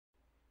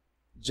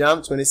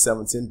JAMB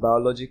 2017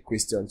 Biology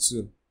Question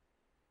 2.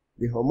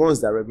 The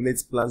hormones that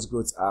regulate plant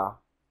growth are: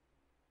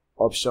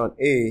 option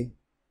A,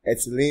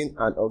 ethylene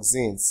and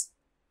auxins,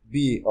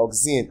 B,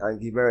 auxin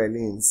and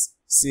gibberellins,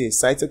 C,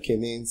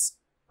 cytokinins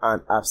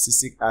and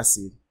abscisic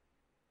acid,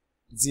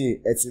 D,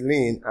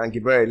 ethylene and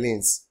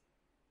gibberellins.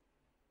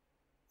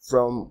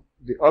 From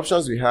the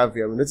options we have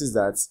here, we notice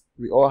that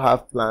we all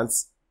have plant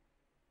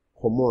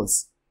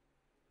hormones,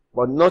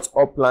 but not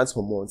all plant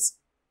hormones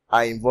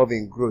are involved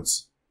in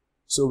growth.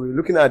 So we're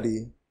looking at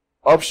the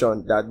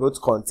option that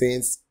both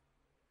contains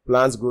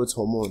plant growth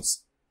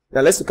hormones.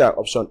 Now let's look at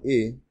option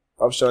A.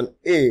 Option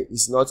A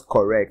is not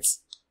correct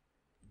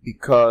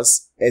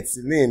because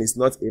ethylene is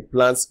not a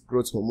plant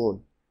growth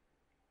hormone.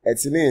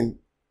 Ethylene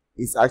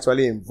is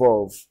actually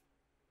involved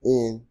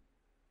in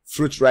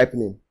fruit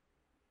ripening.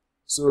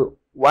 So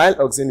while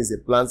auxin is a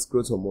plant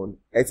growth hormone,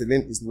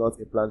 ethylene is not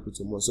a plant growth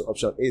hormone. So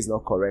option A is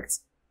not correct.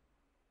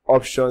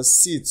 Option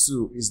C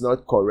too is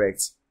not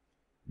correct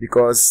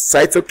because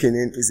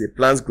cytokinin is a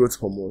plant growth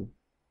hormone,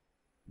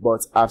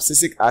 but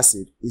abscisic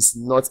acid is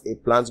not a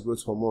plant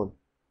growth hormone.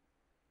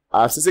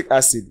 Abscisic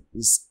acid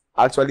is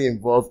actually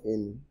involved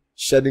in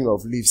shedding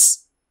of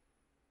leaves.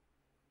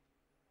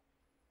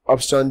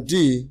 Option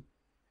D,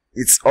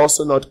 it's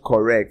also not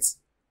correct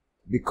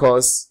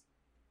because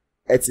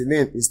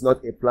ethylene is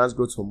not a plant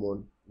growth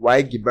hormone,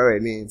 while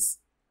gibberellins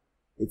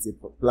is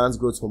a plant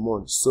growth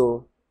hormone.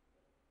 So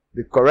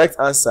the correct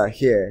answer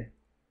here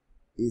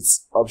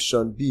is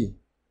option B.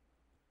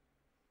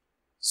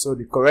 So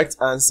the correct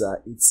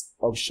answer is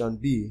option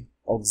B,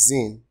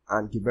 auxin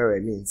and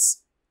gibberellins.